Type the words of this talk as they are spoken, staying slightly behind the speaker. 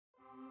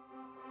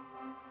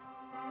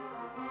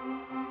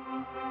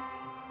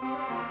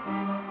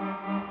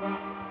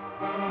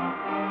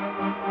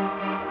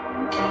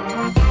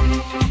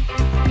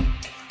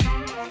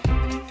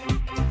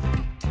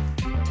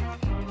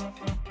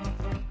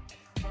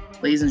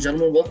Ladies and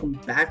gentlemen, welcome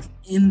back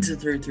into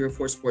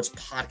 3304 Sports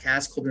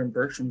Podcast. Kolbjorn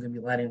Bergstrom going to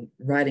be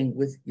riding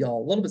with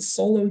y'all a little bit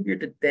solo here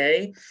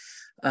today.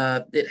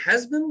 It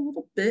has been a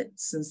little bit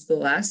since the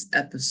last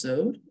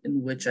episode,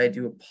 in which I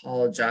do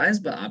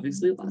apologize, but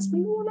obviously lots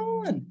been going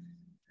on.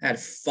 Had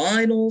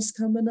finals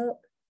coming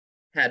up,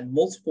 had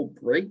multiple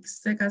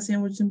breaks that got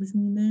sandwiched in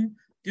between there,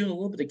 doing a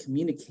little bit of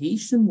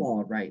communication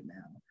law right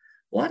now.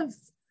 A lot of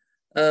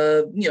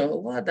a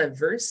lot of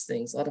diverse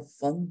things, a lot of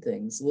fun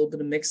things, a little bit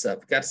of mix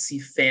up. Got to see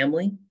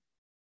family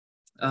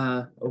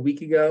a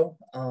week ago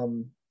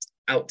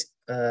out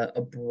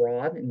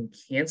abroad in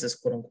Kansas,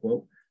 quote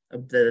unquote,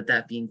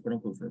 that being quote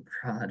unquote for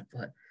abroad.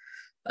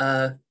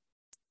 But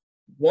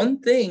one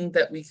thing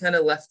that we kind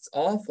of left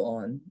off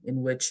on,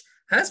 in which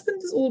has been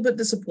a little bit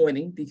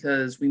disappointing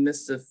because we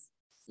missed a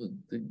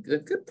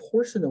good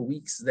portion of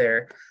weeks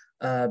there.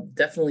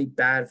 Definitely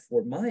bad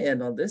for my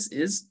end on this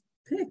is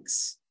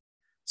picks.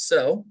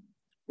 So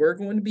we're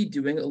going to be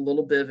doing a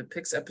little bit of a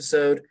picks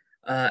episode.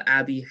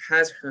 Abby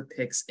has her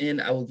picks in.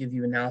 I will give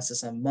you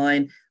analysis on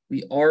mine.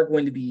 We are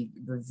going to be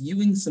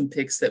reviewing some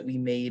picks that we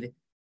made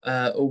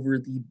over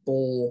the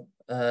bowl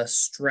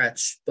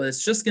stretch, but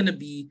it's just going to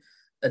be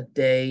a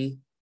day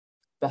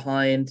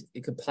behind.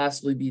 It could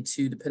possibly be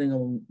two, depending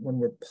on when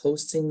we're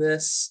posting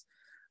this,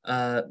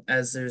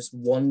 as there's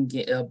one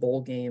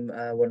bowl game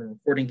when we're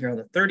recording here on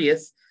the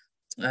 30th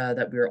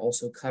that we are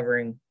also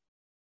covering.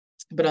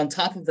 But on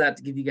top of that,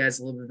 to give you guys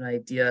a little bit of an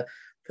idea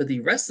for the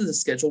rest of the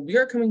schedule, we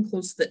are coming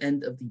close to the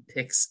end of the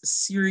picks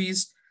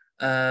series.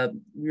 We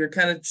are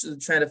kind of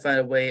trying to find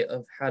a way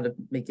of how to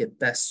make it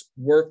best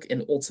work,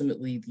 and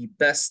ultimately the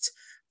best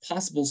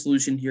possible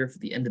solution here for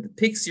the end of the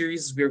pick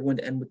series is we are going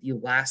to end with the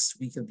last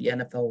week of the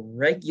NFL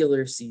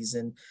regular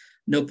season,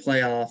 no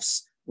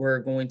playoffs. We're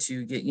going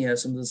to get,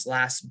 some of those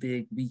last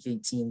big week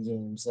 18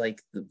 games,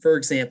 like, for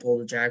example,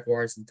 the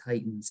Jaguars and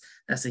Titans.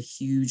 That's a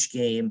huge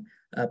game,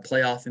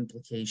 playoff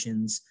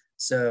implications.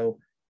 So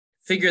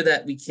figure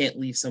that we can't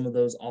leave some of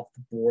those off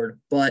the board,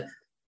 but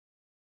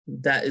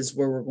that is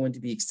where we're going to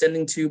be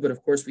extending to. But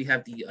of course, we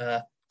have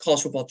the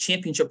college football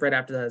championship right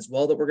after that as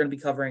well that we're going to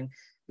be covering.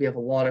 We have a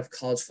lot of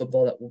college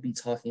football that we'll be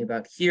talking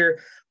about here,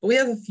 but we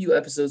have a few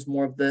episodes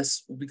more of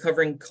this. We'll be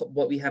covering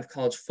what we have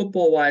college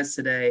football wise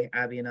today,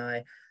 Abby and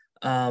I.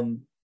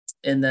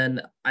 And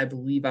then I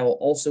believe I will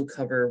also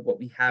cover what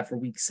we have for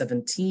week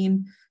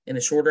 17 in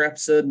a shorter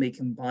episode, may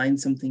combine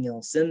something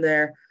else in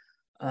there.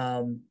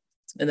 And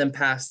then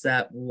past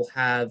that, we'll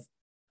have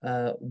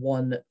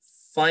one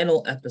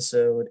final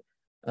episode,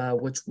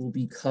 which will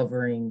be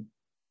covering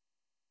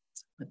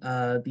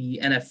the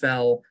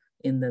NFL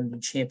and then the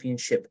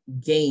championship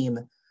game.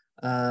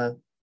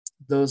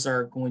 Those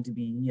are going to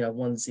be,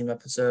 one and the same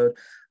episode.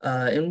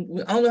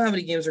 And I don't know how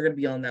many games are going to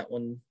be on that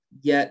one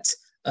yet.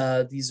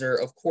 These are,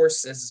 of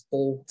course, as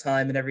bowl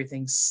time and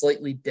everything,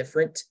 slightly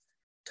different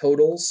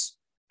totals,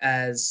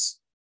 as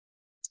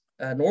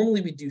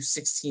normally we do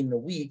 16 a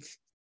week,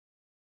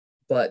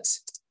 but,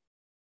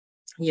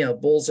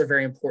 bowls are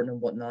very important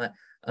and whatnot.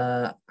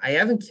 I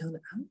haven't counted.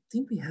 I don't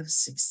think we have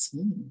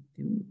 16,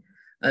 do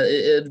we?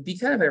 It'd be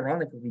kind of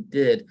ironic if we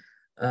did.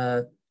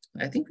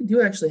 I think we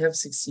do actually have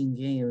 16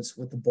 games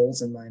with the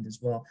bowls in mind as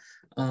well.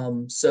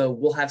 So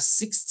we'll have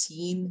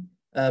 16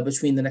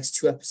 between the next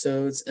two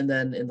episodes, and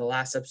then in the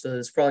last episode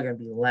it's probably going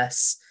to be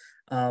less,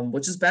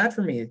 which is bad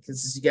for me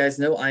because, as you guys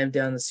know, I am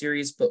down the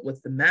series, but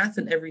with the math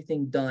and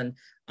everything done,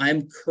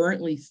 I'm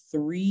currently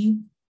 3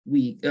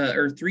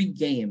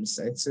 games.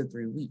 I'd said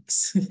 3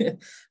 weeks,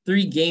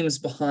 3 games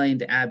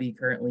behind Abby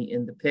currently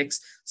in the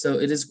picks. So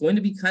it is going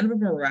to be kind of a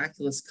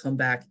miraculous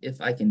comeback if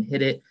I can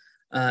hit it.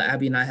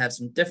 Abby and I have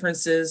some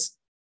differences,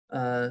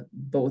 but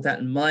with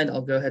that in mind,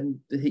 I'll go ahead and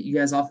hit you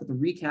guys off with a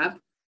recap.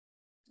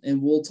 And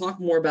we'll talk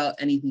more about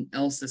anything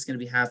else that's going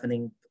to be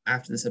happening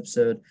after this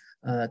episode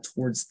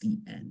towards the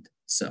end.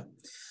 So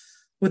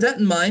with that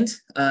in mind,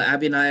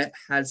 Abby and I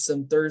had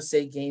some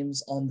Thursday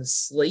games on the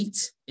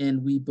slate,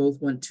 and we both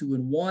went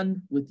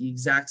 2-1 with the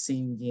exact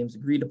same games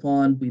agreed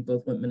upon. We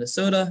both went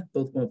Minnesota,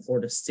 both went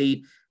Florida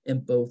State,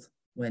 and both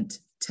went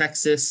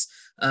Texas.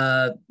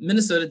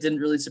 Minnesota didn't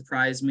really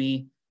surprise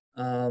me,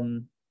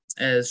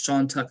 as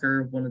Sean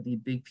Tucker, one of the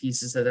big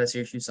pieces of that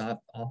Syracuse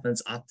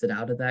offense, opted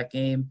out of that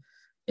game.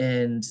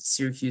 And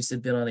Syracuse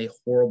had been on a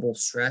horrible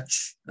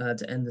stretch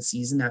to end the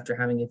season after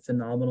having a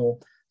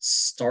phenomenal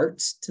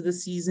start to the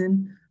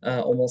season,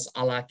 almost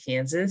a la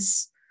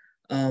Kansas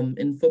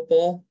in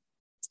football.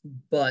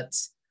 But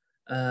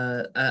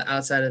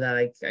outside of that,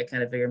 I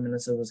kind of figured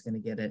Minnesota was going to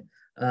get it.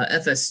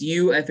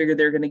 FSU, I figured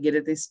they were going to get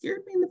it. They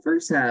scared me in the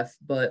first half,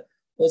 but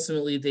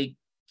ultimately they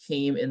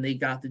came and they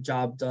got the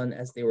job done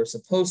as they were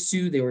supposed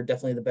to. They were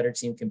definitely the better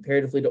team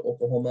comparatively to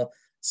Oklahoma.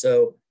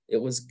 So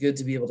it was good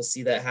to be able to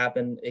see that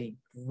happen. A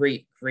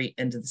great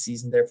end of the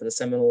season there for the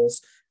Seminoles.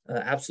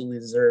 Absolutely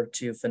deserved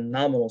to.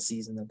 Phenomenal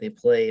season that they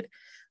played.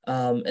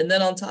 And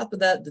then on top of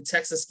that, the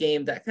Texas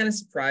game, that kind of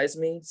surprised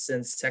me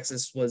since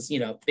Texas was,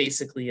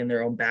 basically in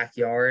their own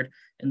backyard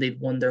and they'd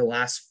won their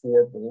last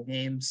 4 bowl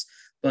games.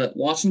 But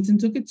Washington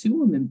took it to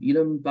them and beat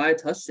them by a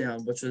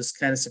touchdown, which was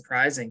kind of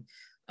surprising.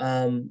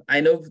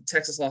 I know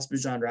Texas lost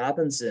Bijan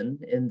Robinson,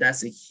 and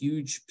that's a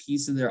huge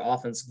piece of their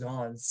offense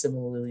gone,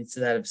 similarly to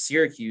that of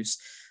Syracuse.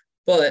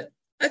 But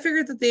I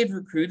figured that they'd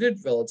recruited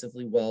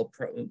relatively well,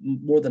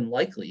 more than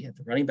likely at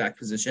the running back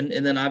position.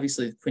 And then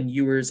obviously Quinn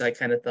Ewers, I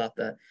kind of thought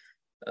that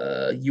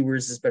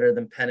Ewers is better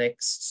than Penix.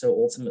 So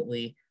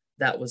ultimately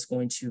that was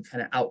going to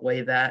kind of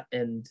outweigh that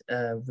and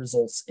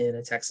results in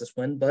a Texas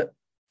win. But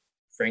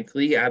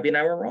frankly, Abby and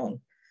I were wrong.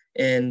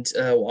 And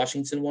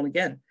Washington won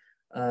again.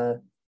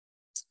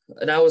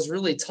 And I was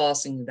really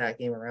tossing that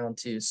game around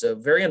too. So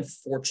very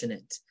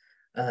unfortunate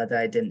that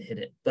I didn't hit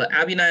it. But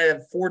Abby and I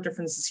have 4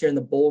 differences here in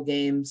the bowl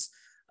games.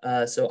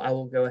 So I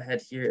will go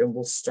ahead here and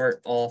we'll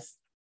start off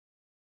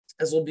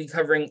as we'll be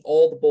covering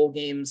all the bowl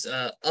games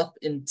up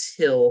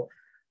until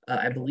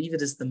I believe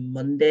it is the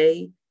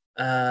Monday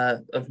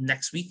of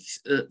next week.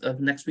 So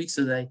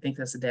that I think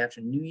that's the day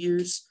after New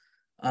Year's.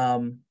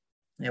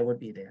 It would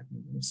be a day after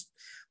New Year's.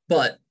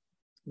 But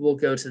we'll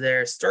go to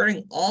there,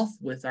 starting off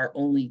with our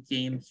only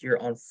game here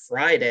on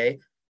Friday,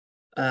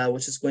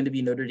 which is going to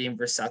be Notre Dame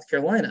versus South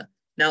Carolina.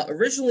 Now,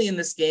 originally in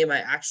this game, I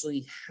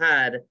actually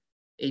had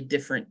a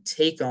different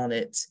take on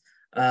it,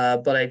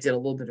 but I did a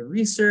little bit of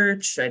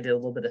research, I did a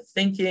little bit of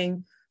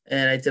thinking,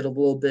 and I did a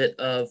little bit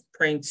of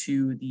praying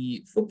to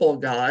the football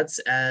gods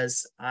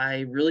as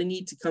I really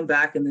need to come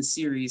back in this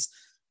series,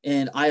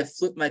 and I have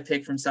flipped my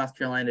pick from South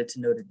Carolina to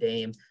Notre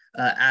Dame.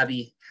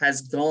 Abby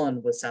has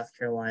gone with South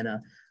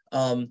Carolina.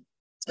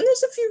 And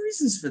there's a few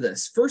reasons for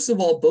this. First of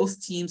all,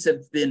 both teams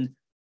have been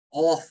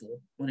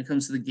awful when it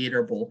comes to the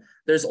Gator Bowl.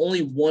 There's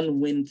only 1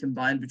 win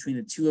combined between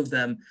the two of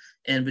them.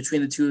 And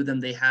between the two of them,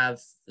 they have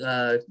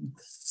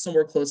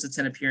somewhere close to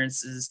 10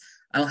 appearances.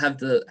 I don't have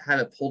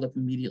it pulled up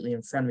immediately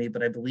in front of me,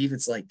 but I believe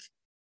it's like,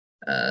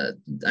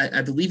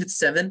 I believe it's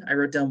 7. I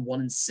wrote down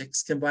 1 and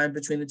 6 combined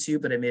between the two,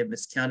 but I may have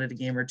miscounted a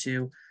game or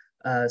two.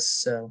 But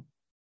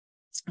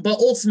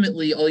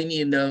ultimately, all you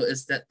need to know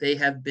is that they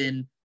have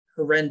been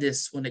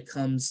horrendous when it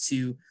comes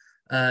to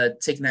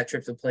taking that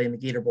trip to play in the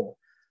Gator Bowl.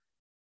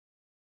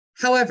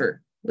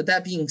 However, with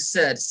that being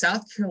said,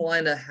 South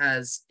Carolina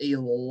has a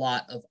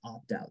lot of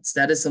opt-outs.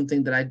 That is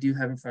something that I do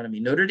have in front of me.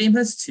 Notre Dame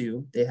has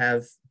 2. They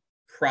have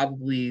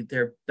probably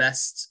their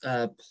best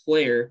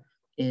player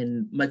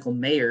in Michael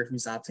Mayer,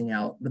 who's opting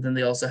out, but then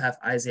they also have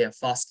Isaiah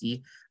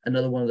Foskey,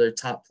 another one of their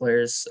top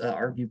players,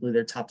 arguably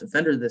their top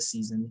defender this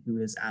season,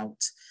 who is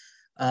out.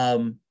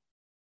 And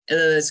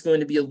then it's going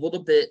to be a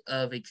little bit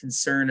of a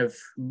concern of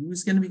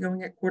who's going to be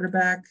going at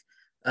quarterback.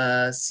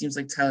 Seems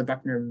like Tyler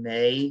Buckner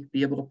may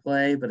be able to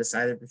play, but it's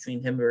either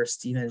between him or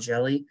Steve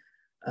Angeli.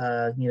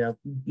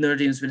 Notre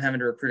Dame's been having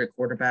to recruit a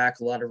quarterback.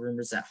 A lot of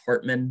rumors that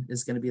Hartman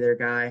is going to be their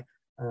guy.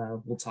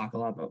 We'll talk a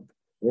lot about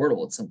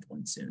portal at some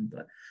point soon,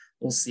 but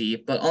we'll see.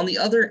 But on the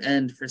other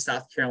end for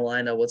South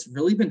Carolina, what's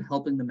really been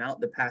helping them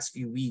out the past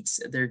few weeks,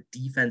 their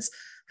defense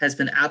has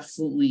been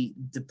absolutely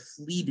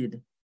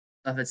depleted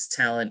of its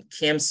talent.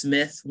 Cam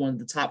Smith, one of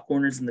the top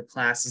corners in the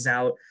class, is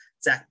out.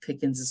 Zach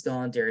Pickens is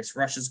gone. Darius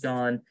Rush is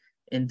gone.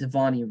 And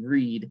Devontae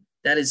Reed.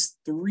 That is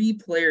 3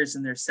 players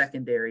in their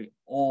secondary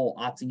all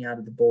opting out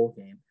of the bowl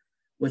game,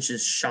 which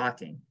is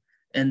shocking.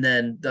 And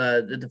then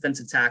the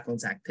defensive tackle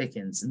and Zach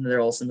Pickens. And they're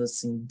also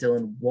missing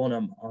Dylan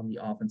Wonnum on the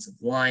offensive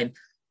line.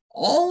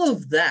 All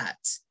of that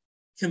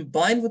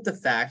combined with the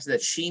fact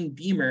that Shane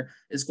Beamer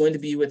is going to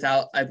be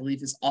without, I believe,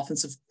 his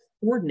offensive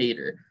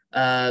coordinator,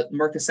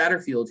 Marcus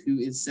Satterfield, who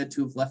is said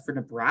to have left for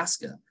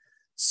Nebraska.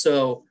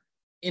 So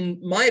in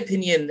my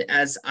opinion,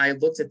 as I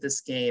looked at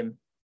this game,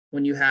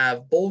 when you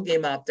have bowl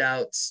game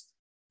opt-outs,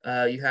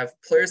 you have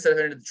players that have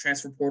entered the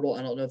transfer portal.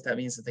 I don't know if that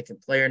means that they can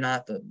play or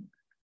not, but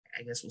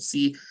I guess we'll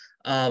see.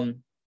 I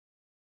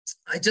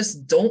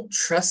just don't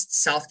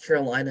trust South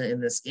Carolina in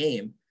this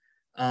game.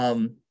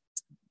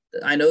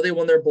 I know they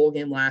won their bowl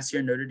game last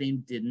year. Notre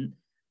Dame didn't.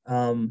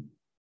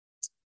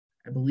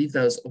 I believe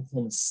that was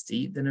Oklahoma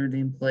State that Notre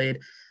Dame played.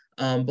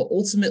 But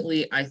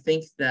ultimately, I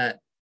think that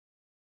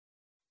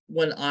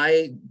when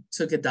I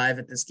took a dive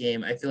at this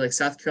game, I feel like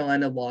South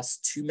Carolina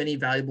lost too many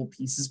valuable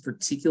pieces,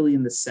 particularly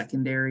in the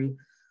secondary.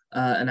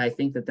 And I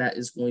think that that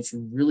is going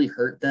to really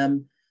hurt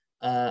them.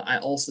 I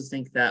also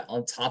think that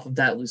on top of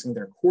that, losing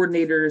their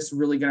coordinator is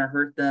really going to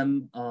hurt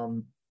them.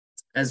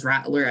 As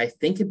Rattler, I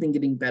think, had been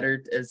getting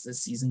better as the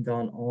season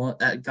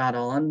got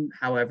on.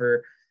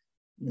 However,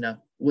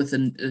 with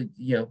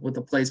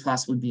the plays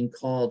possibly being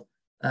called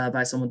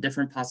by someone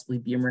different, possibly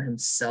Beamer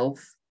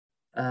himself,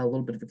 a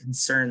little bit of a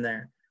concern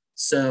there.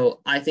 So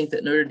I think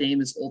that Notre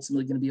Dame is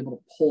ultimately going to be able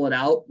to pull it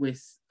out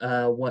with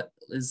what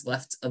is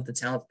left of the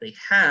talent that they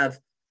have,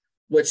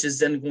 which is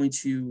then going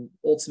to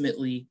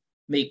ultimately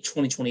make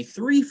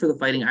 2023 for the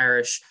Fighting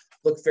Irish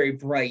look very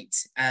bright,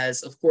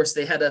 as of course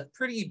they had a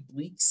pretty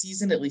bleak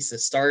season, at least to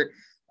start,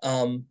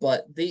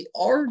 but they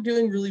are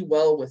doing really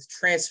well with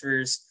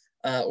transfers,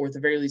 or at the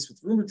very least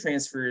with rumor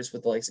transfers,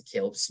 with the likes of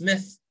Caleb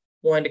Smith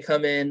wanting to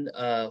come in,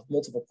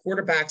 multiple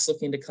quarterbacks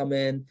looking to come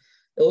in.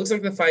 It looks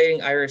like the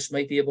Fighting Irish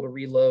might be able to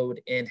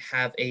reload and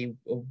have a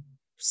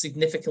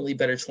significantly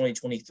better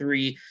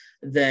 2023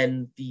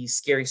 than the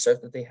scary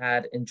start that they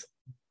had in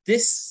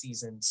this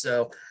season.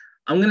 So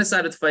I'm going to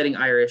side with Fighting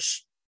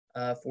Irish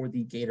for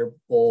the Gator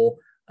Bowl.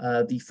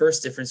 The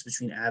first difference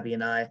between Abby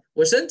and I,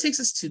 which then takes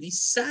us to the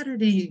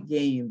Saturday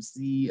games,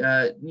 the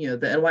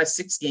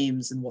NY6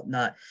 games and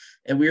whatnot.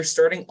 And we are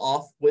starting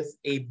off with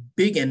a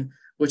biggin,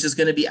 which is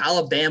going to be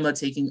Alabama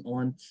taking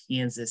on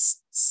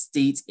Kansas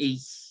State. A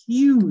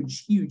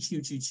huge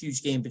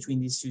game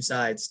between these two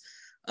sides.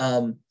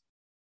 And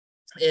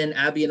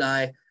Abby and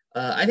I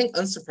think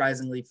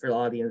unsurprisingly for the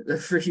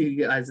audience, for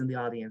you guys in the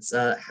audience,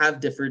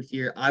 have differed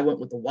here. I went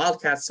with the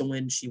Wildcats to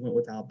win. She went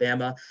with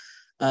Alabama.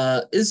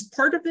 Is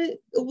part of it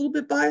a little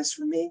bit biased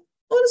for me?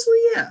 Honestly,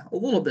 yeah, a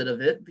little bit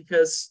of it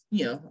because,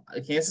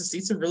 Kansas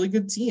State's a really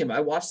good team. I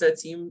watched that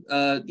team,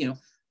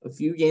 a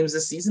few games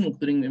this season,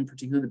 including in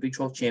particular the Big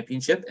 12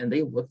 championship, and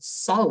they looked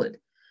solid.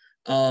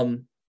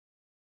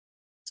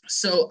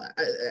 So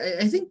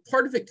I think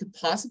part of it could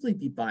possibly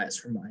be biased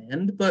from my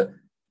end, but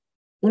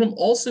what I'm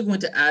also going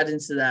to add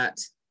into that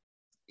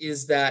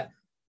is that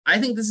I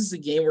think this is a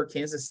game where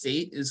Kansas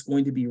State is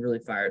going to be really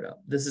fired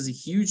up. This is a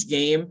huge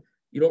game.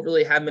 You don't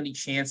really have many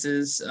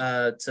chances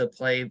to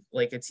play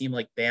like a team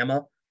like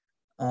Bama.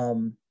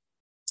 And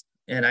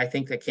I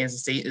think that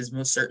Kansas State is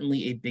most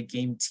certainly a big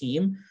game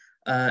team,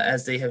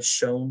 as they have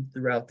shown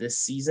throughout this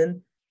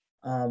season.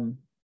 But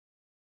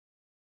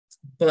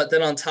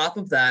then on top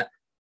of that,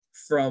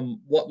 from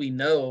what we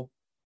know,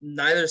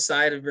 neither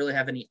side really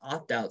have any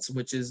opt-outs,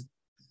 which is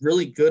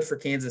really good for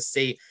Kansas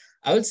State.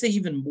 I would say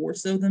even more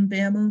so than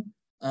Bama.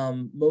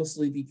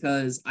 Mostly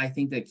because I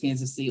think that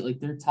Kansas State, like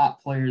their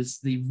top players,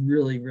 they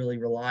really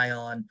rely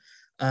on.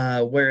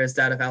 Whereas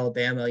that of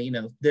Alabama,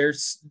 they've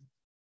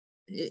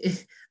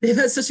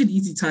had such an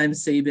easy time,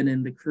 Saban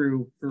and the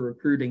crew, for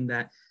recruiting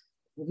that,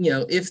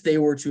 if they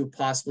were to have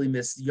possibly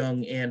missed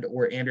Young and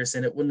or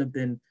Anderson, it wouldn't have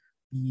been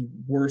the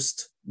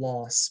worst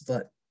loss.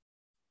 But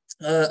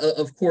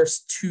of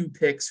course, two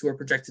picks who are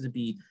projected to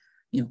be,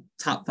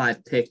 top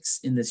 5 picks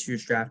in this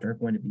year's draft are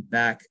going to be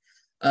back.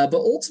 But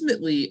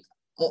ultimately,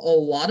 a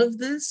lot of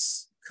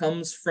this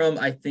comes from,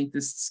 I think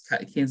this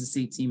Kansas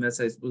State team,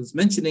 as I was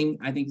mentioning,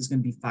 I think is going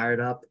to be fired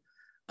up.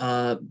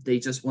 They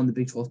just won the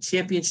Big 12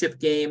 championship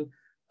game,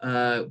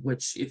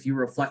 which if you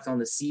reflect on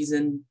the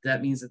season,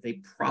 that means that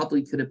they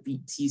probably could have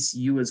beat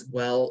TCU as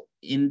well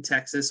in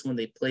Texas when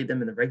they played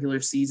them in the regular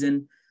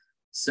season.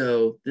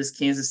 So this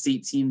Kansas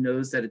State team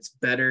knows that it's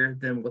better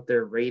than what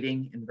their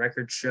rating and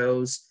record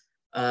shows.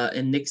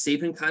 And Nick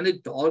Saban kind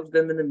of dogged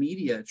them in the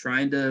media,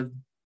 trying to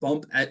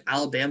bump at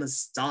Alabama's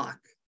stock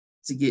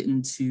to get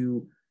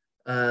into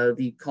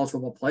the college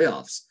football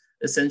playoffs,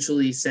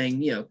 essentially saying,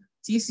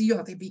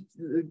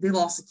 TCU, they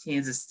lost to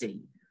Kansas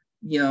State,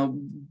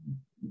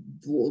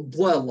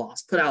 blood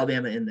loss, put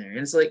Alabama in there. And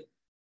it's like,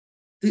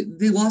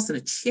 they lost in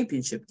a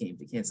championship game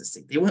to Kansas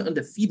State. They went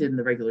undefeated in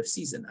the regular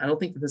season. I don't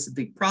think that that's a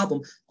big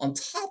problem. On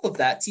top of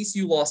that,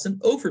 TCU lost in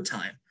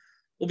overtime.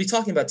 We'll be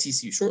talking about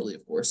TCU shortly,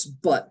 of course,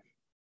 but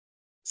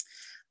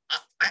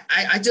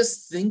I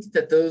just think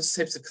that those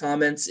types of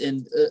comments,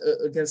 and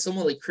against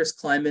someone like Chris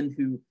Kleiman,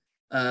 who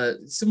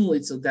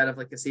similarly to that of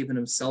like a Saban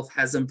himself,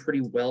 has them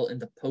pretty well in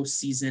the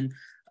postseason,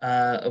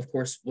 of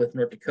course, with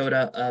North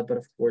Dakota, but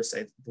of course,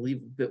 I believe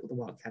a bit with the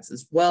Wildcats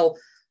as well.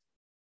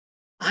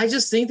 I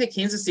just think that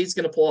Kansas State's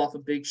going to pull off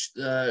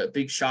a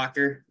big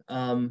shocker.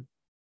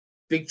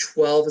 Big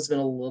 12 has been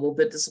a little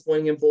bit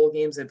disappointing in bowl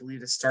games, I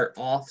believe, to start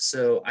off.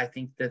 So I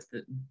think that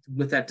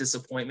with that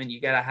disappointment, you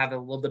got to have a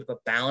little bit of a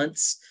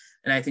balance.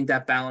 And I think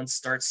that balance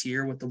starts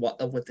here with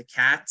the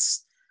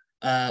Cats.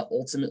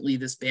 Ultimately,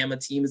 this Bama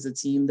team is a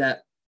team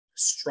that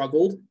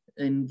struggled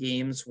in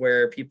games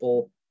where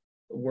people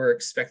were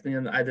expecting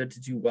them either to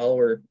do well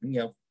or,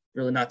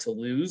 really not to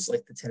lose,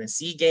 like the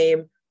Tennessee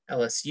game,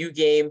 LSU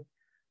game.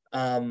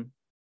 And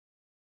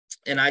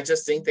I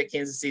just think that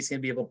Kansas State's going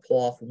to be able to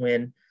pull off a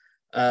win.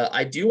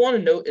 I do want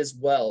to note as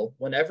well,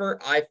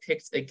 whenever I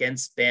picked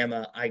against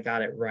Bama, I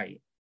got it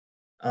right.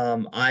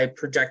 I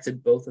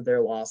projected both of their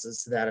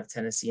losses to that of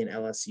Tennessee and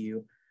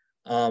LSU.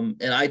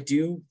 And I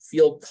do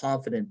feel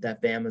confident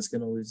that Bama is going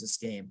to lose this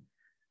game.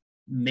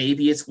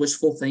 Maybe it's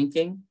wishful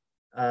thinking.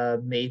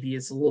 Maybe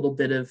it's a little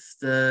bit of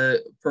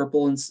the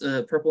purple and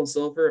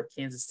silver of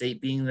Kansas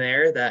State being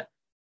there that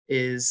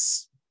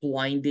is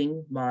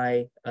blinding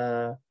my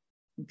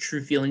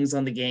true feelings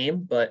on the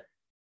game. But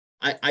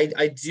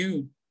I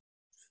do,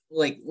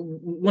 like,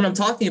 when I'm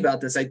talking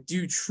about this, I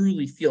do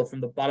truly feel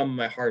from the bottom of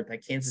my heart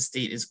that Kansas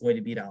State is going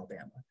to beat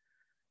Alabama.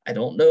 I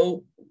don't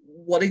know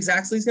what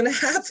exactly is going to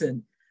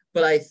happen,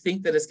 but I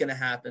think that it's going to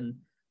happen.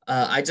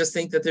 I just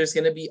think that there's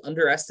going to be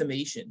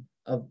underestimation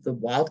of the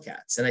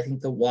Wildcats, and I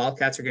think the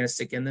Wildcats are going to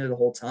stick in there the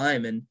whole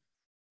time. And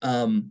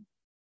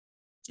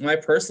in my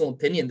personal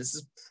opinion, this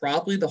is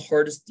probably the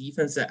hardest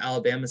defense that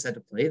Alabama's had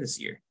to play this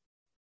year.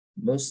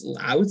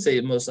 I would say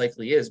it most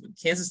likely is, but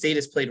Kansas State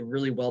has played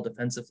really well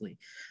defensively.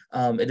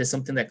 It is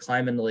something that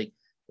Kleiman,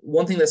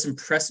 one thing that's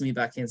impressed me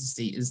about Kansas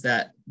State is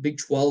that Big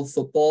 12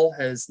 football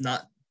has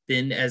not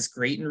been as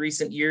great in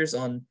recent years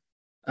on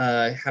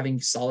having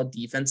solid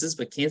defenses,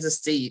 but Kansas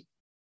State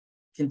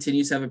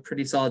continues to have a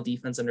pretty solid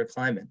defense under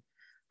Kleiman.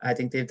 I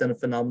think they've done a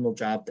phenomenal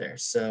job there.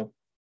 So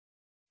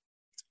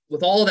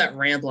with all of that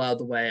ramble out of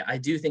the way, I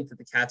do think that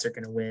the Cats are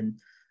going to win.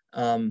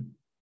 I know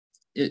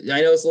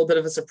it's a little bit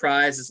of a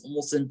surprise. It's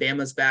almost in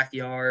Bama's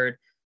backyard.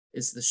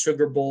 It's the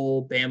Sugar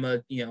Bowl.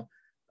 Bama,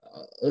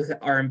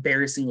 are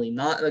embarrassingly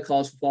not in the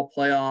college football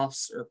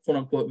playoffs, or quote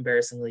unquote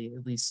embarrassingly,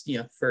 at least,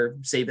 for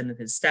Saban and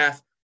his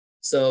staff.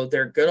 So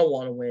they're going to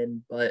want to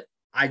win, but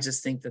I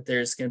just think that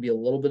there's going to be a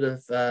little bit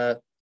of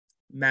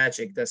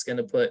magic that's going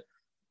to put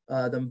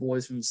them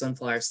boys from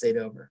Sunflower State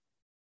over.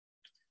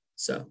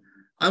 So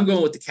I'm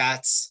going with the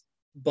Cats,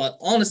 but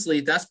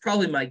honestly, that's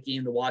probably my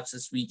game to watch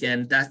this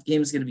weekend. That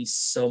game is going to be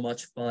so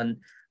much fun.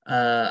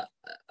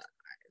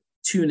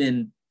 Tune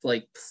in,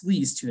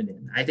 please tune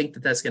in. I think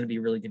that that's going to be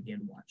a really good game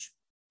to watch.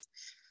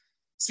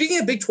 Speaking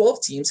of Big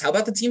 12 teams, how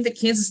about the team that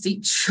Kansas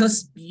State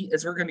just beat,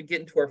 as we're going to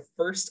get into our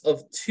first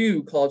of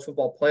two college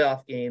football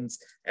playoff games,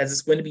 as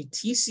it's going to be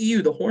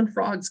TCU, the Horned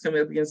Frogs,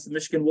 coming up against the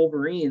Michigan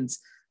Wolverines.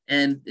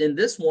 And in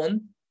this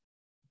one,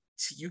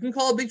 you can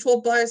call it Big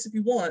 12 bias if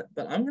you want,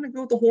 but I'm going to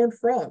go with the Horned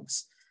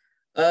Frogs.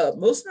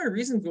 Most of my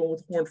reason going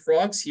with Horned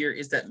Frogs here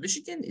is that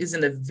Michigan is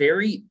in a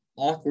very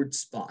awkward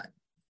spot.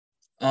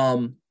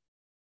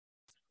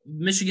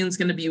 Michigan's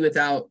going to be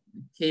without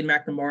Cade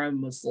McNamara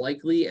most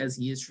likely, as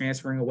he is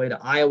transferring away to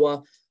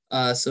Iowa.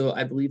 So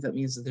I believe that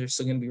means that they're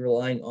still going to be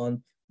relying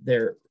on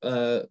their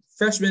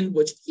freshman,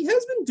 which he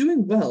has been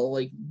doing well.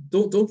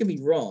 Don't get me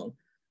wrong.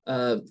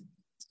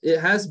 It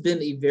has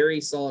been a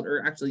very solid,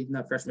 or actually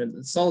not freshman,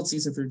 a solid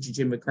season for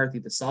J.J. McCarthy,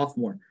 the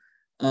sophomore.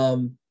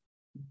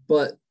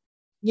 But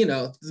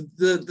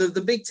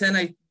the Big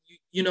Ten,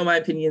 my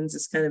opinions,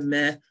 is kind of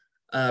meh.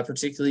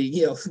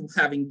 Particularly,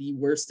 having the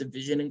worst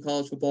division in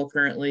college football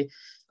currently.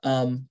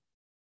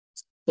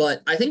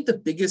 But I think the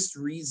biggest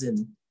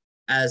reason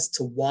as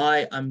to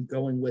why I'm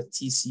going with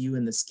TCU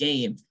in this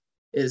game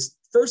is,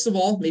 first of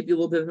all, maybe a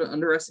little bit of an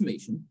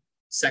underestimation.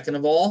 Second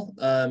of all,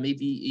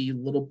 maybe a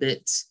little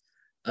bit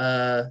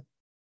of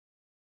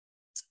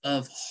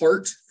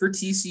heart for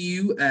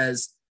TCU,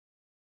 as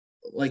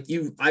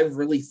I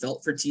really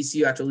felt for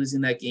TCU after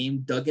losing that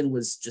game. Duggan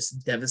was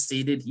just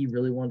devastated. He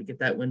really wanted to get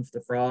that win for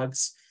the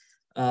Frogs.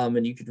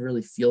 And you could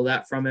really feel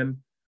that from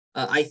him.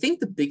 I think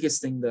the biggest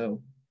thing,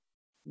 though,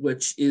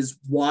 which is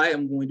why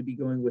I'm going to be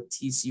going with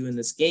TCU in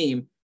this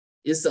game,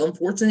 is the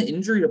unfortunate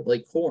injury to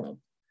Blake Corum.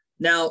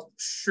 Now,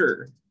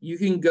 sure, you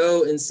can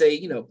go and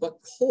say, but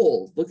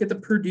Cole, look at the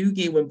Purdue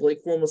game when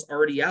Blake Corum was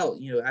already out,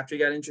 after he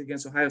got injured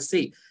against Ohio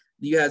State.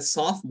 You had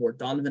sophomore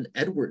Donovan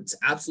Edwards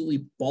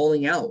absolutely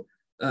balling out.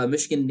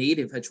 Michigan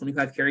native had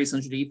 25 carries,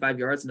 185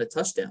 yards, and a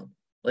touchdown.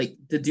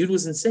 The dude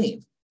was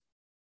insane.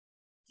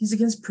 He's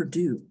against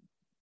Purdue.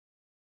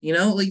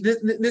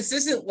 This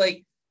isn't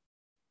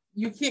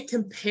you can't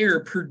compare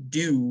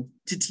Purdue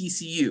to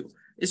TCU.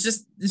 It's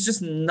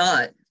just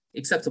not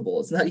acceptable.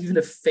 It's not even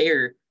a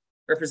fair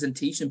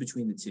representation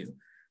between the two.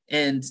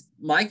 And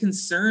my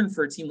concern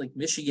for a team like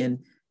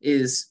Michigan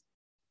is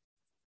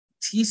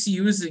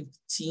TCU is a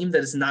team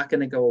that is not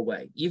going to go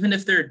away. Even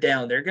if they're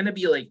down, they're going to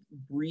be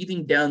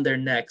breathing down their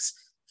necks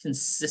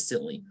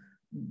consistently.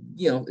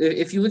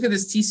 If you look at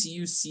this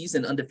TCU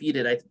season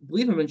undefeated, I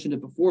believe I mentioned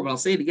it before, but I'll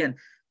say it again.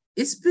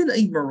 It's been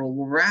a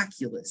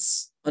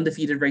miraculous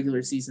undefeated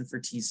regular season for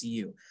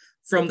TCU.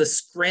 From the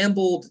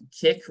scrambled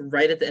kick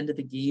right at the end of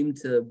the game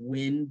to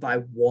win by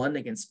 1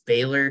 against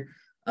Baylor,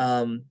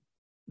 the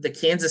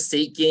Kansas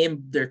State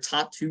game, their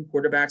top 2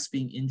 quarterbacks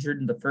being injured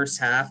in the first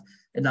half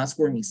and not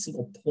scoring a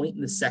single point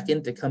in the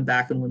second to come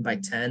back and win by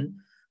 10.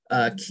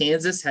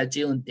 Kansas had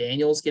Jalen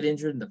Daniels get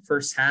injured in the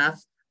first half,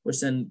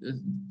 which then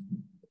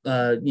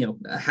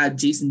had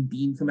Jason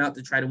Bean come out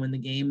to try to win the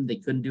game. They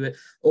couldn't do it.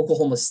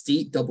 Oklahoma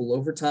State double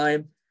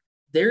overtime.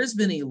 There's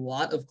been a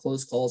lot of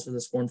close calls for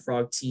this Horned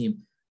Frog team.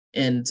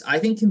 And I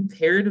think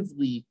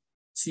comparatively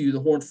to the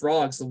Horned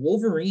Frogs, the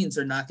Wolverines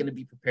are not going to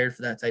be prepared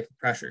for that type of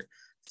pressure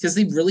because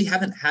they really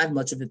haven't had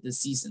much of it this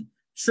season.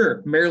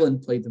 Sure,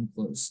 Maryland played them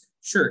close.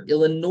 Sure,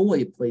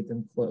 Illinois played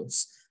them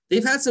close.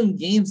 They've had some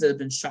games that have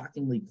been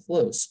shockingly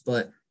close,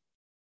 but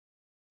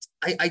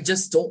I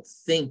just don't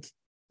think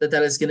that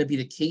is going to be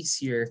the case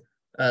here.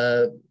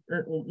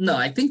 No,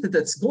 I think that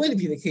that's going to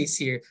be the case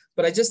here,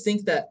 but I just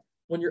think that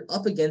when you're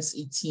up against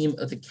a team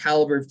of the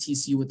caliber of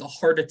TCU, with the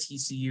heart of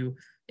TCU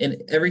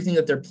and everything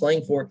that they're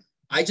playing for,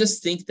 I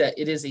just think that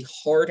it is a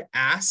hard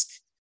ask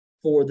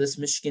for this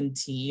Michigan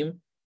team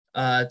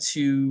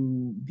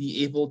to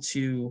be able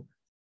to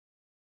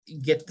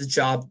get the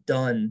job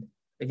done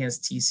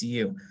against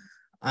TCU.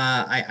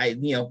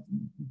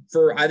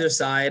 For either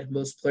side,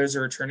 most players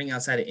are returning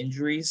outside of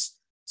injuries.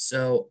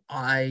 So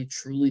I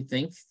truly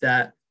think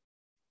that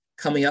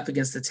coming up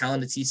against the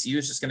talent of TCU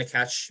is just going to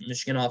catch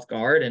Michigan off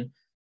guard, and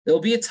it'll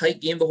be a tight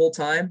game the whole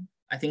time.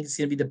 I think it's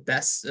going to be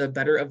the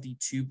better of the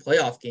 2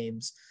 playoff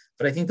games,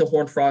 but I think the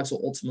Horned Frogs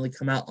will ultimately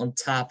come out on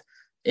top.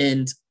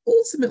 And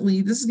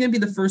ultimately, this is going to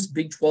be the first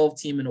Big 12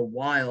 team in a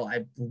while,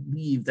 I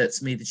believe,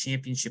 that's made the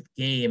championship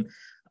game.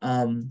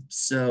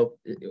 So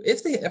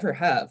if they ever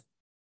have.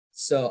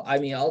 So,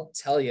 I'll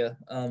tell you,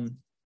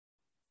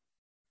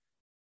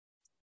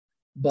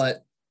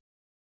 but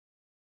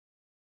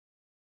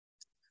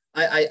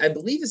I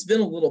believe it's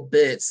been a little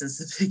bit since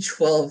the Big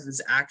 12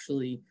 has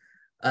actually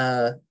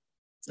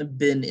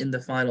been in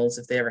the finals,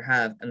 if they ever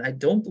have. And I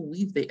don't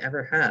believe they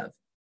ever have.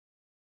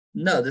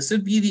 No, this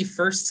would be the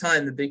first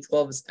time the Big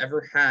 12 has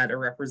ever had a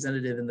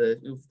representative in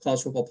the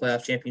college football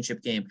playoff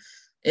championship game.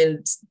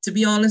 And to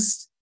be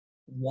honest,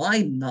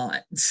 why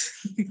not?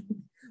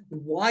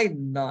 Why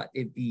not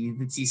it be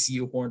the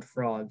TCU Horned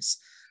Frogs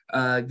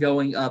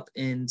going up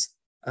and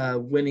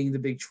winning the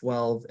Big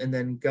 12 and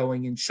then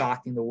going and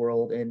shocking the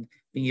world and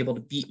being able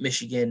to beat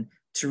Michigan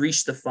to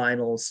reach the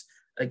finals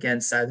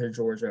against either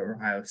Georgia or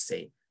Ohio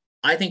State?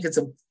 I think it's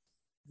a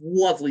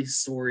lovely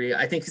story.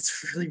 I think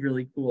it's really,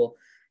 really cool.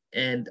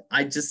 And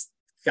I just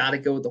got to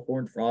go with the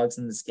Horned Frogs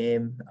in this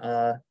game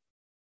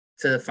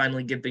to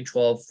finally give Big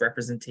 12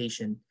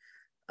 representation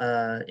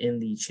in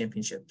the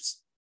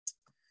championships.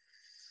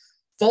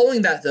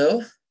 Following that,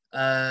 though,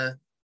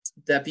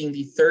 that being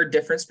the third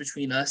difference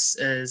between us,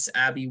 as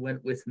Abby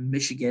went with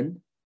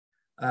Michigan,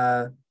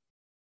 that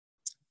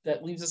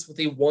leaves us with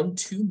a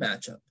 1-2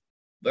 matchup,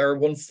 or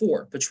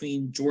 1-4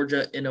 between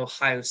Georgia and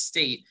Ohio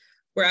State,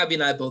 where Abby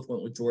and I both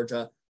went with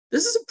Georgia.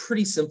 This is a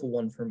pretty simple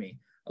one for me.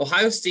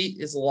 Ohio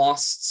State has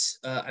lost,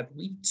 I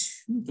believe,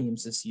 2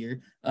 games this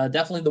year.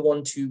 Definitely the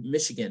one to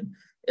Michigan.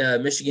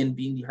 Michigan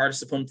being the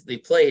hardest opponent that they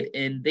played,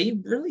 and they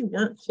really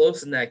weren't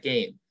close in that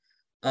game.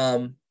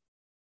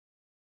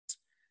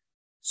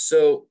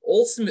 So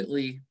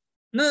ultimately,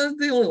 no,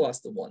 they only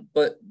lost the one.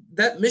 But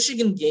that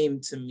Michigan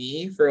game, to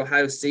me, for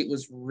Ohio State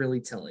was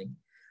really telling.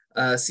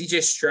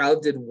 CJ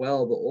Stroud did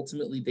well, but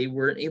ultimately they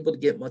weren't able to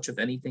get much of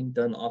anything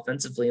done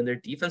offensively, and their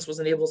defense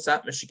wasn't able to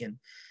stop Michigan.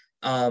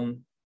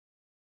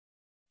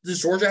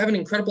 Does Georgia have an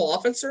incredible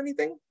offense or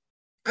anything?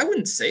 I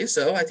wouldn't say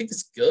so. I think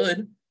it's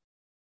good.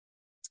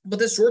 But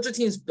this Georgia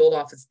team is built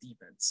off its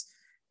defense.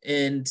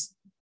 And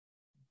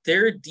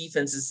their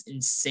defense is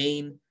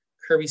insane.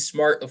 Kirby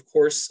Smart, of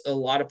course, a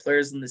lot of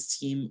players in this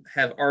team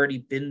have already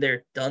been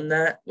there, done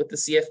that with the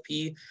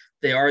CFP.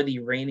 They are the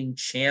reigning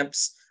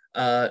champs.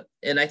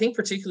 And I think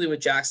particularly with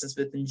Jackson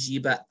Smith and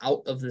Jiba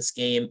out of this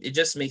game, it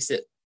just makes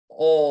it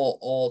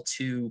all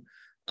too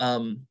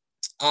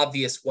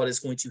obvious what is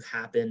going to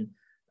happen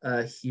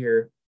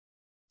here,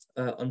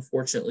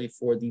 unfortunately,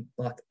 for the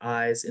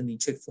Buckeyes in the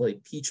Chick-fil-A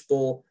Peach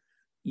Bowl.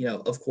 You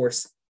know, of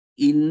course,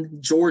 in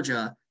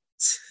Georgia,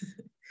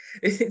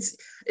 it's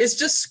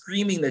just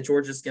screaming that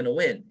Georgia's going to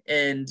win.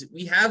 And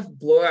we have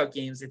blowout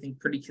games, I think,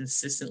 pretty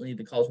consistently in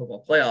the college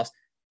football playoffs.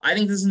 I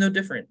think this is no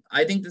different.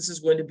 I think this is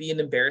going to be an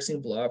embarrassing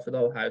blowout for the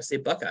Ohio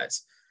State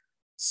Buckeyes.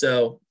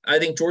 So I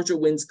think Georgia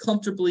wins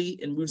comfortably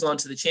and moves on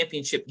to the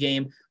championship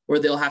game, where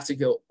they'll have to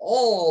go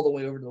all the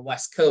way over to the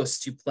West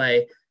Coast to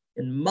play,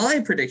 in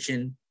my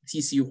prediction,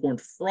 TCU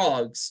Horned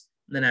Frogs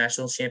in the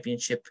national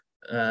championship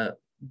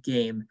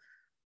game.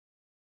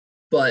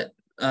 But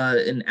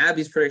in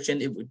Abby's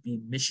prediction, it would be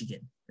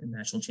Michigan in the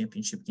national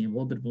championship game. A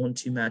little bit of a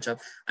 1-2 matchup.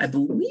 I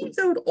believe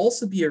that would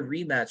also be a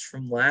rematch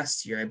from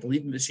last year. I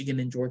believe Michigan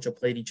and Georgia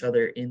played each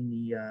other in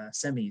the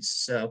semis.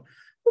 So it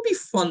would be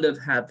fun to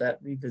have that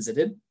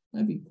revisited.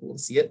 That'd be cool to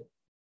see it.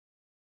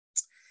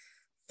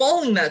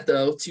 Following that,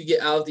 though, to get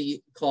out of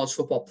the college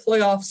football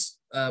playoffs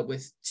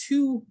with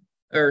 2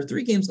 or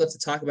 3 games left to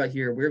talk about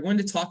here, we're going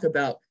to talk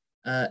about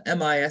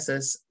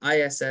MISS,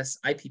 ISS,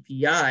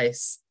 IPPI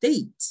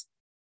State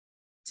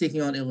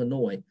taking on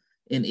Illinois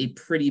in a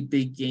pretty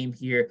big game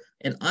here.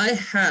 And I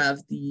have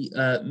the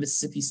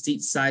Mississippi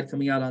State side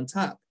coming out on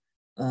top.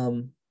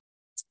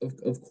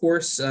 Of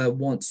course,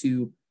 want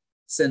to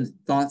send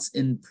thoughts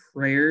and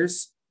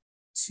prayers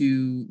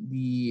to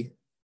the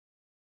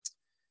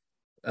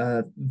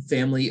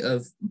family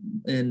of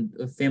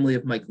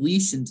Mike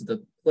Leach and to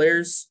the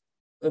players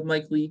of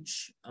Mike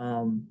Leach.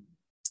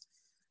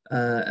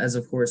 As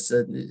of course,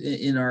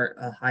 in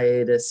our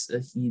hiatus,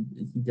 he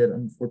did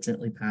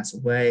unfortunately pass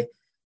away.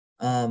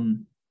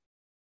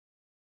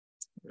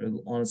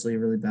 Honestly, a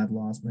really bad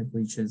loss. Mike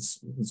Leach was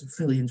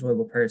a really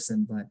enjoyable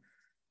person, but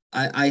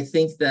I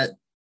think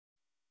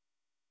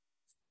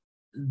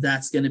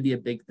that's going to be a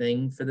big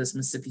thing for this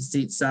Mississippi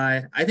State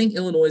side. I think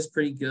Illinois is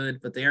pretty good,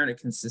 but they aren't a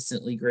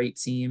consistently great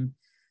team.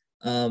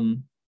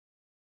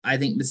 I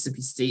think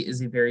Mississippi State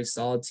is a very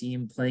solid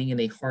team playing in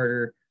a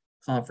harder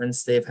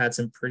conference. They've had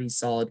some pretty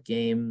solid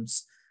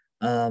games.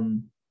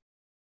 They've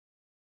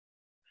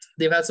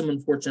had some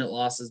unfortunate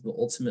losses, but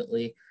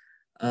ultimately,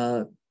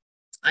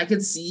 I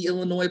could see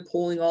Illinois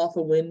pulling off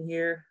a win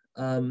here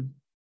in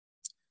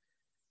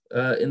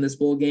this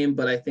bowl game.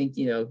 But I think,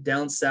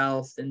 down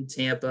south in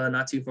Tampa,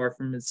 not too far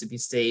from Mississippi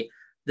State,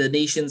 the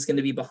nation's going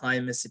to be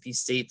behind Mississippi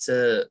State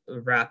to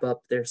wrap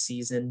up their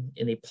season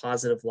in a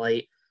positive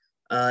light.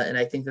 And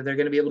I think that they're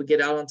going to be able to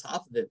get out on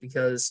top of it,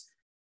 because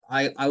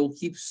I will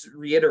keep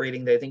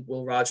reiterating that I think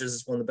Will Rogers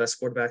is one of the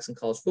best quarterbacks in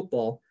college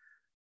football.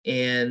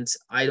 And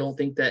I don't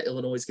think that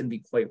Illinois is going to be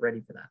quite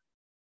ready for that.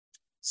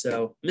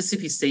 So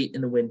Mississippi State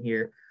in the win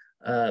here,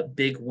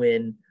 big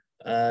win,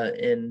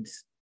 and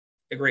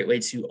a great way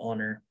to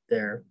honor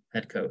their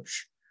head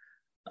coach.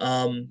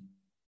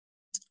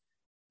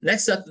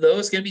 Next up, though,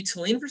 is going to be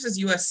Tulane versus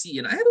USC.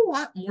 And I had a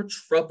lot more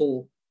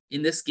trouble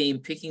in this game,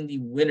 picking the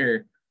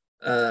winner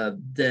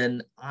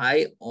than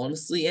I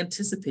honestly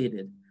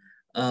anticipated.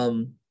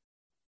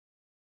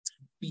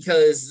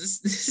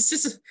 Because this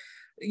is,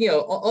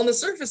 on the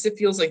surface, it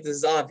feels like this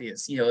is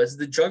obvious. It's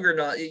the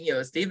juggernaut,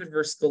 it's David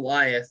versus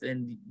Goliath.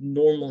 And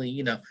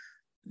normally,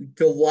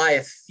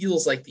 Goliath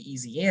feels like the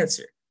easy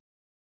answer.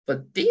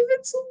 But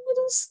David's a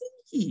little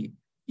sneaky.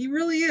 He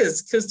really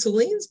is, because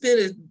Tulane's been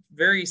a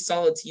very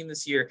solid team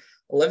this year.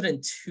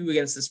 11-2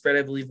 against the spread,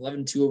 I believe.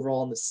 11-2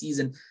 overall in the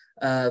season.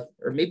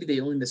 Or maybe they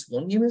only missed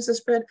one game against the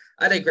spread.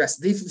 I digress.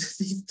 They've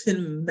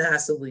been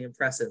massively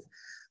impressive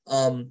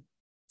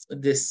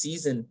this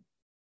season.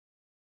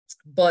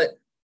 But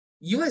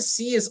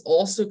USC is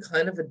also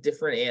kind of a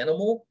different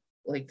animal.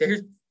 Like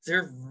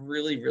they're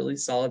really, really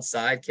solid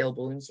side. Caleb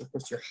Williams, of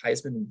course, your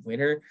Heisman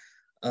winner.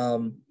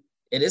 And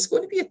it's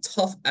going to be a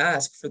tough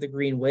ask for the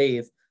Green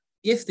Wave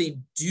if they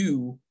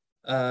do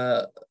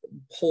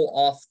pull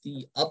off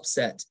the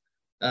upset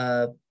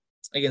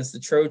against the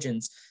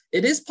Trojans.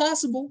 It is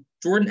possible.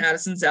 Jordan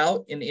Addison's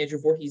out and Andrew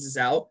Voorhees is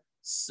out,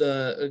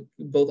 so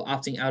both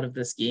opting out of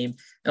this game.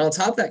 And on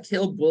top of that,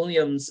 Caleb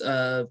Williams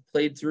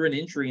played through an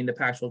injury in the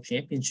Pac-12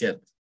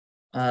 championship.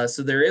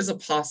 So there is a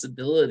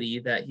possibility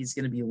that he's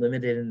going to be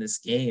limited in this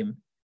game.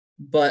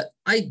 But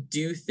I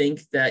do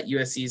think that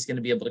USC is going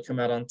to be able to come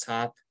out on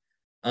top.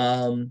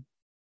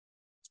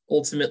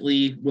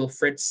 Ultimately, Will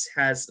Fritz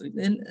has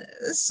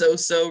a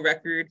so-so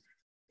record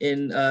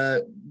in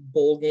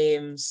bowl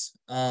games.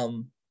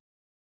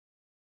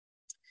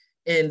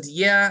 And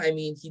yeah, I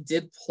mean, he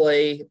did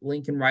play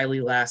Lincoln Riley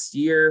last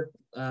year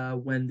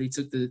when they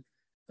took the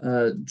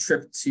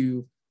trip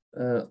to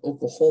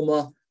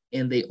Oklahoma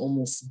and they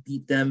almost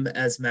beat them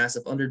as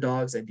massive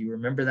underdogs. I do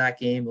remember that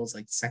game. It was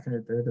like second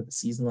or third of the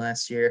season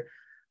last year.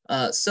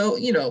 So,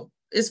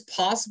 it's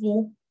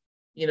possible.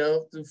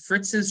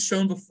 Fritz has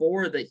shown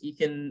before that he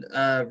can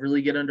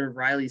really get under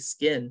Riley's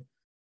skin.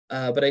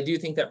 But I do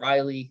think that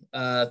Riley,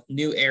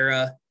 new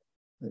era,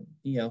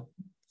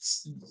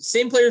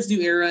 same players, new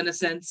era in a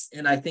sense.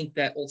 And I think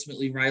that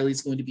ultimately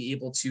Riley's going to be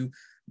able to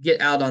get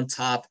out on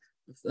top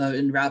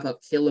and wrap up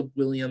Caleb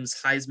Williams'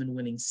 Heisman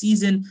winning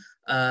season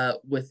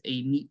with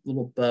a neat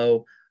little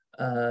bow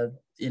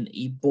in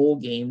a bowl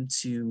game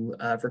to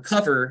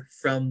recover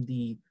from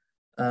the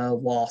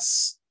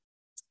loss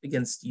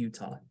against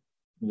Utah,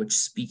 which,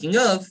 speaking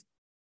of,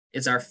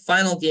 is our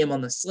final game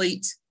on the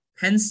slate,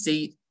 Penn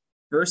State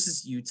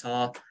versus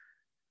Utah.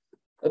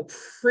 A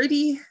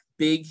pretty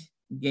big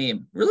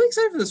game. Really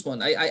excited for this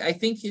one. I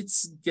think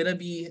it's going to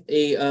be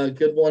a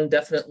good one.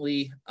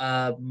 Definitely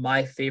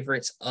my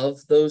favorite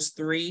of those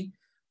three.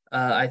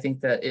 I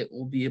think that it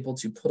will be able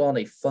to put on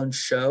a fun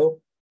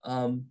show.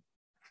 And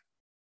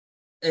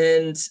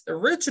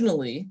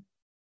originally,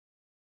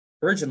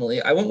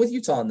 I went with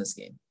Utah in this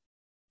game.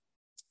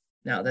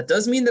 Now, that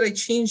does mean that I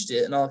changed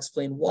it, and I'll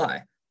explain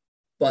why.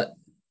 But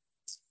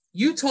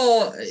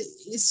Utah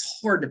is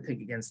hard to pick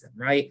against them,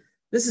 right?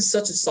 This is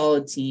such a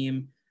solid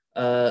team.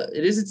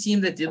 It is a team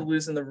that did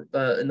lose in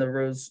the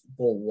Rose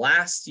Bowl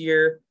last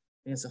year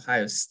against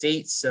Ohio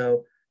State.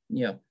 So,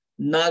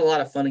 not a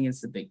lot of fun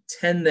against the Big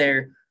Ten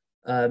there.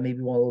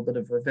 Maybe want a little bit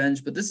of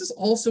revenge. But this is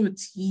also a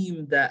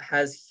team that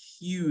has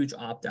huge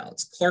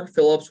opt-outs. Clark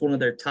Phillips, one of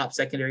their top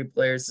secondary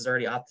players, has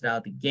already opted out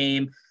of the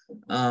game.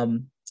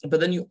 But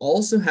then you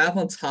also have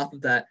on top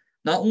of that,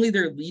 not only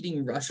their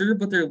leading rusher,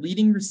 but their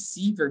leading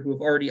receiver who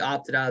have already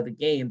opted out of the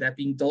game, that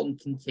being Dalton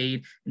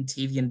Kincaid and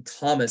Tavian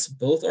Thomas.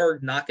 Both are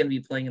not going to be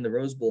playing in the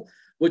Rose Bowl,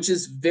 which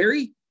is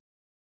very,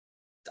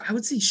 I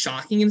would say,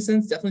 shocking in a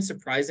sense, definitely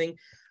surprising.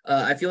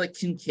 I feel like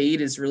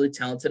Kincaid is really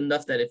talented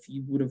enough that if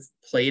he would have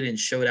played and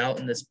showed out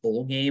in this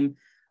bowl game,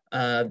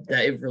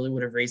 that it really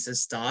would have raised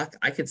his stock.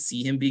 I could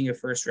see him being a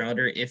first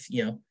rounder if,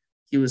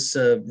 he was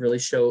really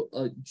show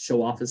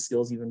off his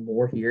skills even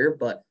more here,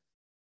 but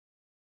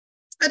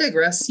I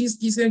digress. He's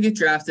going to get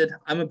drafted.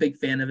 I'm a big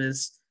fan of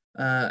his.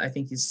 I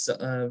think he's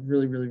a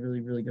really, really,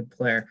 really, really good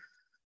player.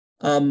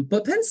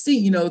 But Penn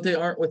State, they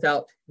aren't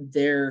without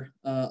their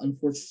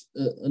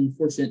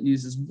unfortunate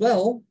news as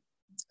well,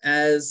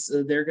 as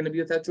they're going to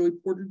be without Joey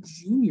Porter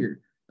Jr.,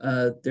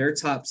 their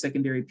top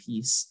secondary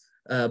piece.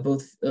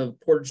 Both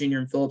Porter Jr.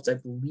 and Phillips, I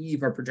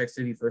believe, are projected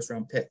to be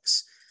first-round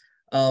picks.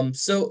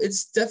 So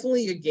it's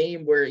definitely a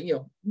game where,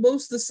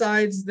 most of the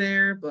sides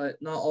there,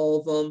 but not all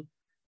of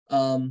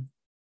them.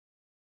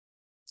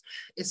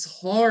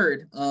 It's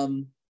hard.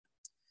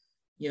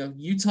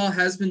 Utah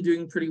has been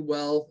doing pretty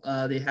well.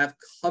 They have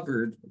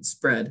covered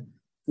spread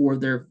for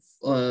their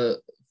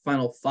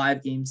final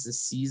 5 games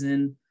this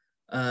season,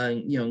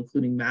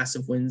 including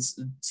massive wins,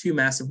 2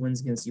 massive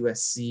wins against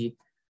USC.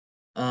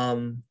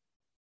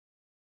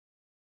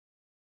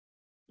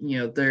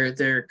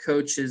 Their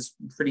coach is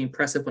pretty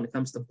impressive when it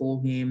comes to bowl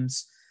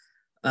games.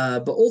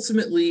 But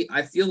ultimately,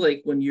 I feel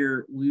like when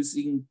you're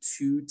losing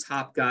 2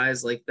 top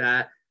guys like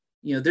that,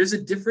 there's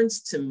a difference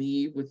to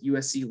me with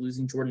USC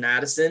losing Jordan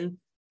Addison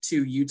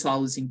to Utah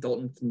losing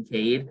Dalton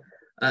Kincaid.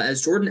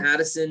 As Jordan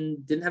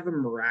Addison didn't have a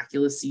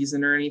miraculous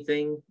season or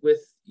anything with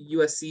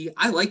USC.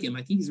 I like him.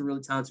 I think he's a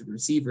really talented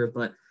receiver,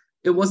 but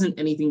it wasn't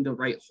anything to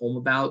write home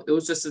about. It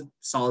was just a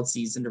solid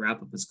season to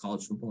wrap up his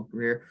college football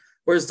career.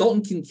 Whereas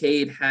Dalton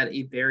Kincaid had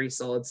a very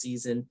solid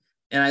season.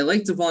 And I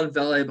like Devon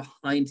Vele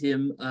behind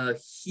him, a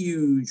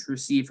huge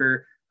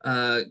receiver,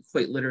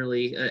 quite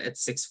literally at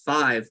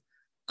 6'5".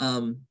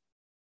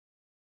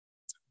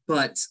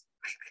 But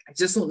I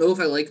just don't know if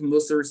I like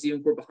most of the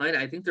receiving core behind.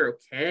 I think they're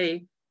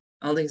okay.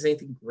 I don't think it's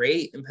anything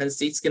great. And Penn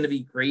State's going to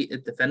be great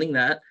at defending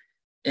that.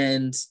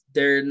 And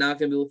they're not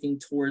going to be looking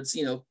towards,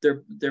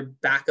 their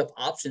backup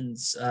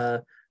options.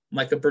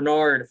 Micah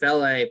Bernard,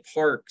 Vele,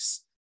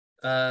 Parks.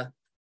 They'll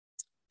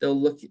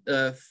look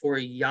for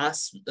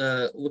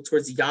look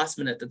towards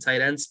Yasmin at the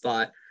tight end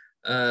spot.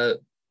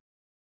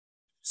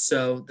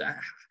 So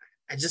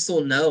I just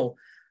don't know.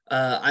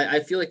 I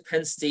feel like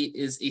Penn State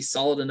is a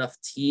solid enough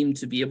team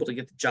to be able to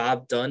get the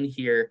job done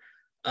here.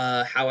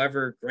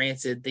 However,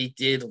 granted, they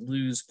did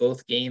lose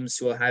both games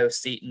to Ohio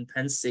State and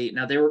Penn State.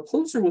 Now, they were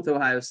closer with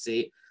Ohio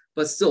State,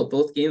 but still,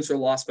 both games were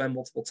lost by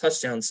multiple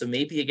touchdowns. So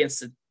maybe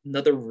against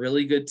another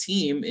really good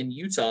team in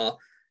Utah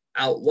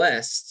out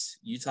west,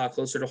 Utah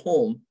closer to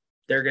home,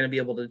 they're going to be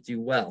able to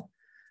do well.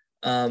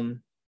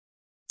 And,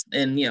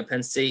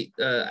 Penn State,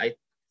 I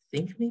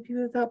think maybe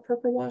without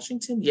Parker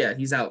Washington. Yeah,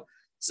 he's out.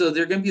 So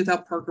they're going to be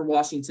without Parker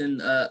Washington,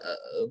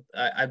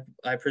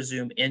 I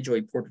presume, and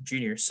Joey Porter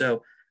Jr.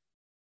 So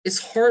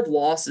it's hard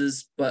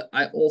losses, but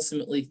I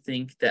ultimately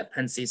think that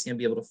Penn State's going to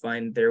be able to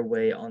find their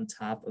way on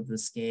top of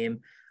this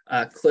game.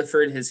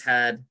 Clifford has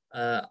had,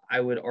 I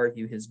would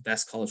argue, his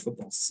best college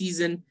football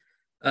season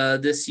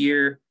this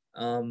year.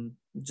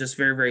 Just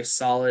very, very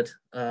solid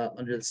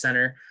under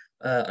center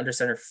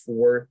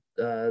for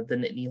the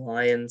Nittany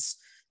Lions.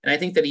 And I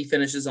think that he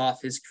finishes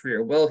off his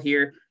career well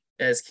here,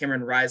 as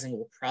Cameron Rising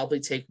will probably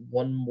take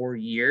one more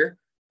year,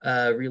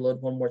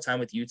 reload one more time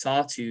with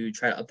Utah to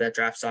try to up that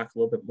draft stock a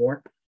little bit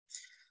more.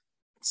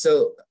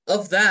 So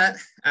of that,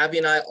 Abby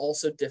and I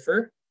also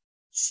differ.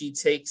 She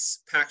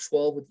takes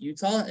Pac-12 with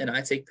Utah, and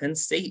I take Penn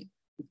State,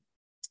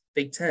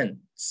 Big Ten.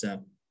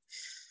 So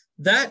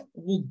that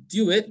will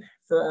do it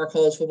for our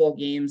college football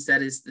games.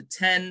 That is the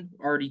 10,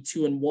 already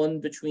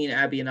 2-1 between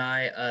Abby and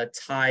I,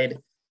 tied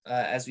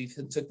as we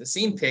took the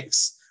same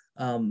picks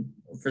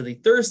for the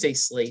Thursday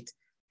slate.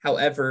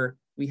 However,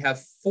 we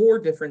have 4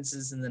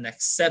 differences in the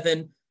next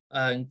 7,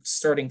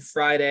 starting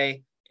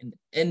Friday and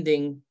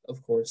ending,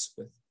 of course,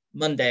 with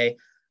Monday.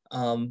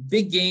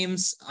 Big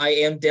games. I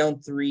am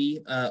down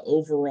 3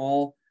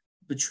 overall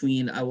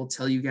between, I will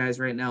tell you guys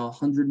right now,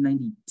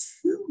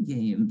 192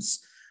 games.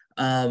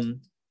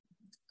 I'm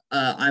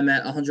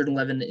at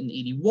 111 and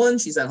 81.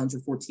 She's at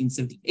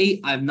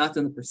 114.78. I've not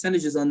done the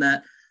percentages on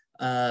that.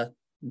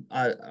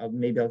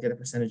 Maybe I'll get the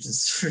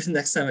percentages for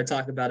next time I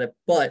talk about it.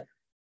 But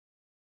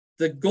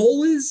the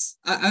goal is,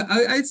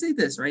 I'd say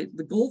this, right?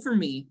 The goal for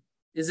me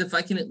is if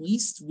I can at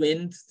least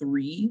win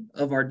 3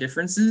 of our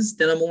differences,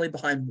 then I'm only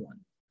behind 1.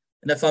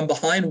 And if I'm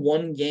behind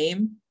 1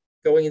 game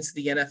going into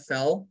the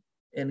NFL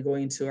and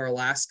going into our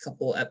last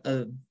couple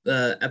of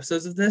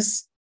episodes of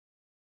this,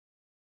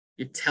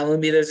 you're telling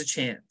me there's a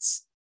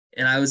chance.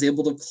 And I was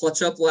able to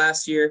clutch up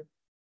last year,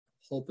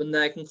 hoping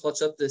that I can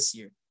clutch up this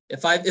year.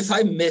 If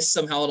I miss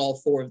somehow at all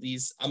 4 of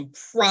these, I'm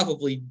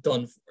probably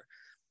done for.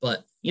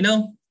 But,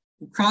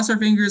 cross our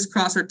fingers,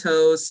 cross our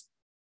toes,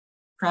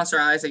 cross our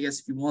eyes, I guess,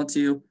 if you want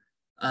to.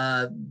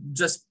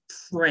 Just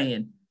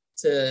praying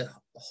to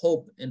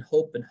hope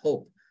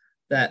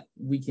that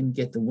we can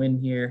get the win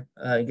here,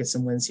 get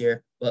some wins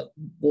here. But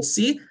we'll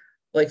see,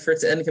 for it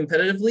to end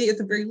competitively at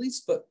the very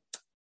least. But,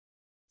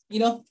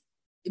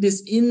 it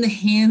is in the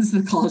hands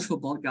of the college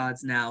football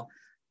gods now.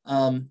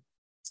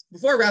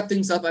 Before I wrap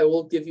things up, I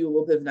will give you a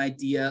little bit of an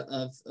idea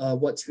of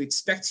what to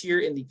expect here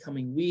in the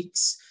coming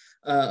weeks.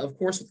 Of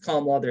course, with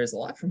common law, there's a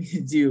lot for me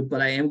to do,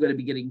 but I am going to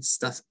be getting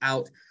stuff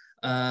out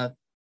after,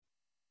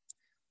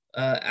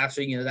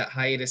 that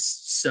hiatus.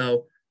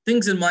 So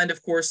things in mind,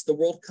 of course, the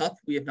World Cup.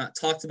 We have not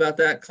talked about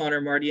that.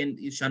 Connor, Marty, and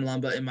Ishan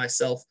Lamba and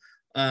myself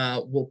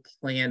will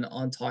plan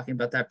on talking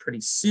about that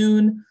pretty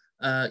soon.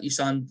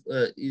 Ishan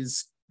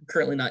is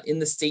currently not in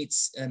the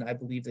States, and I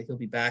believe that he'll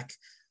be back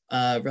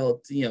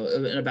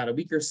in about a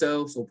week or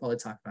so. So we'll probably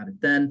talk about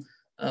it then.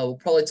 We'll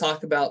probably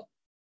talk about,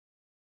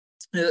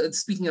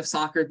 speaking of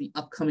soccer, the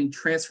upcoming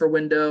transfer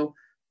window.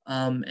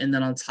 And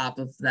then on top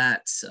of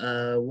that,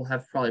 we'll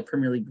have probably a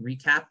Premier League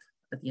recap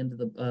at the end of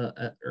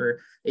the,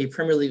 or a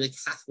Premier League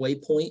halfway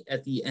point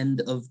at the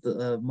end of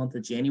the month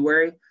of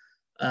January.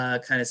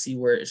 Kind of see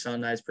where Sean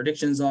and I's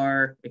predictions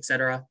are,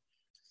 etc.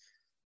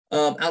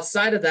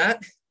 Outside of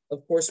that,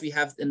 of course, we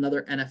have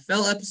another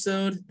NFL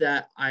episode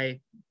that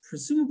I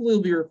presumably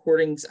will be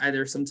recording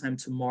either sometime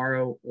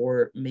tomorrow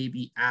or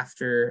maybe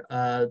after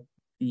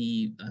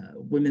the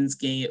women's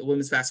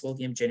basketball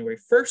game January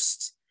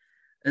 1st,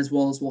 as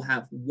well as we'll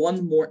have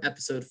one more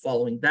episode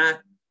following that.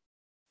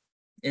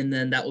 And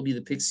then that will be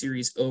the pick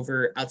series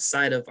over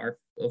outside of our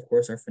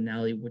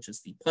finale, which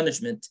is the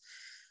punishment,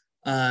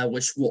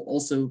 which will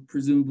also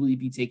presumably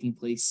be taking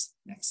place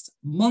next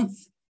month.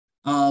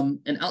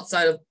 And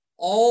outside of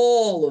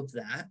all of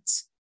that,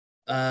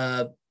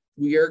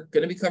 we are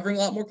going to be covering a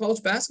lot more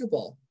college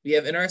basketball. We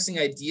have interesting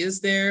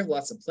ideas there,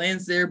 lots of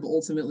plans there, but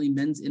ultimately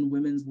men's and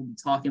women's we'll be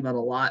talking about a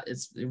lot.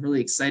 It's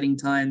really exciting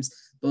times.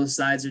 Both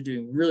sides are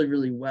doing really,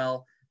 really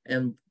well.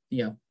 And,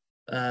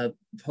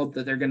 hope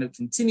that they're going to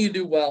continue to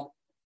do well.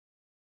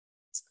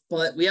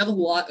 But we have a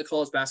lot of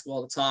college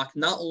basketball to talk,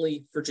 not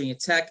only Virginia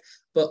Tech,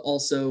 but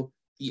also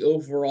the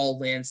overall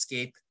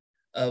landscape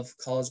of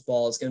college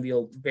ball is going to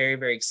be very,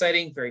 very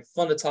exciting, very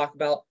fun to talk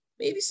about,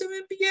 maybe some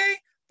NBA,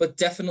 but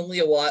definitely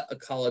a lot of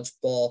college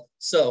ball.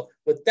 So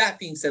with that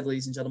being said,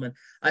 ladies and gentlemen,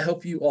 I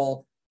hope you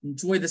all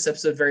enjoyed this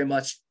episode very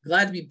much.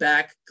 Glad to be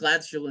back.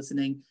 Glad that you're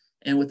listening.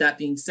 And with that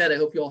being said, I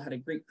hope you all had a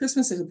great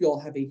Christmas. I hope you all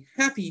have a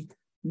happy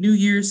New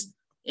Year's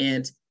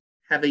and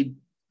have a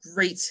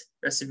great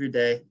rest of your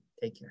day.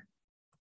 Take care.